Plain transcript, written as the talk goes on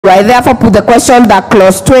I therefore put the question that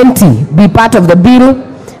clause 20 be part of the bill.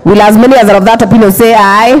 Will as many as are of that opinion say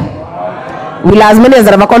aye? Will as many as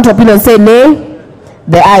are of a contrary opinion say nay?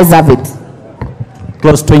 The ayes have it.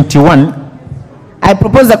 Clause 21. I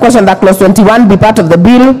propose the question that clause 21 be part of the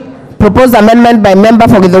bill. Proposed amendment by member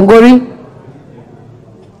for Githunguri.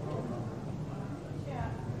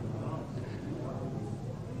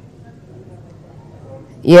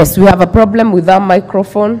 Yes, we have a problem with our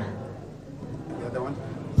microphone.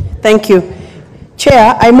 Thank you.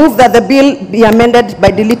 Chair, I move that the bill be amended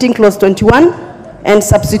by deleting clause 21 and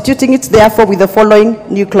substituting it therefore with the following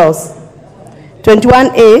new clause.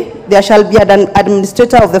 21A, there shall be an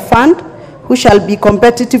administrator of the fund who shall be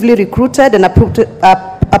competitively recruited and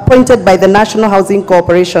appointed by the National Housing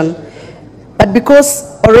Corporation. But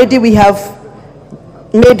because already we have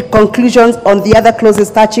made conclusions on the other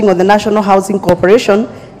clauses touching on the National Housing Corporation,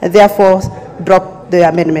 and therefore drop the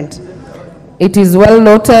amendment. It is well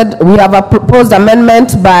noted. We have a proposed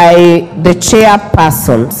amendment by the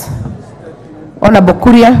chairpersons. Honorable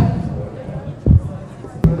Kuria.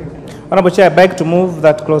 Honorable Chair, I beg to move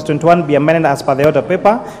that clause 21 be amended as per the order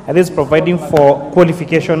paper, and this is providing for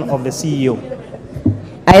qualification of the CEO.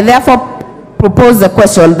 I therefore propose the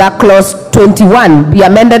question that clause 21 be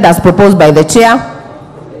amended as proposed by the chair.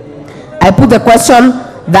 I put the question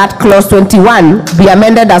that clause 21 be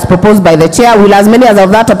amended as proposed by the chair. Will as many as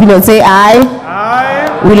of that opinion say aye?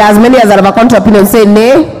 Aye. Will as many as are of a contrary opinion say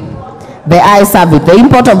nay? The ayes have it. The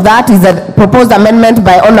import of that is that proposed amendment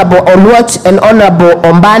by Honorable Oluoch and Honorable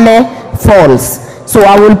Ombane falls. So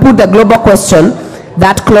I will put the global question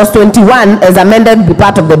that clause 21 as amended be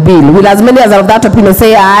part of the bill. Will as many as are of that opinion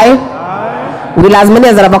say aye? Aye. Will as many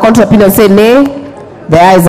as are of a contrary opinion say nay? The ayes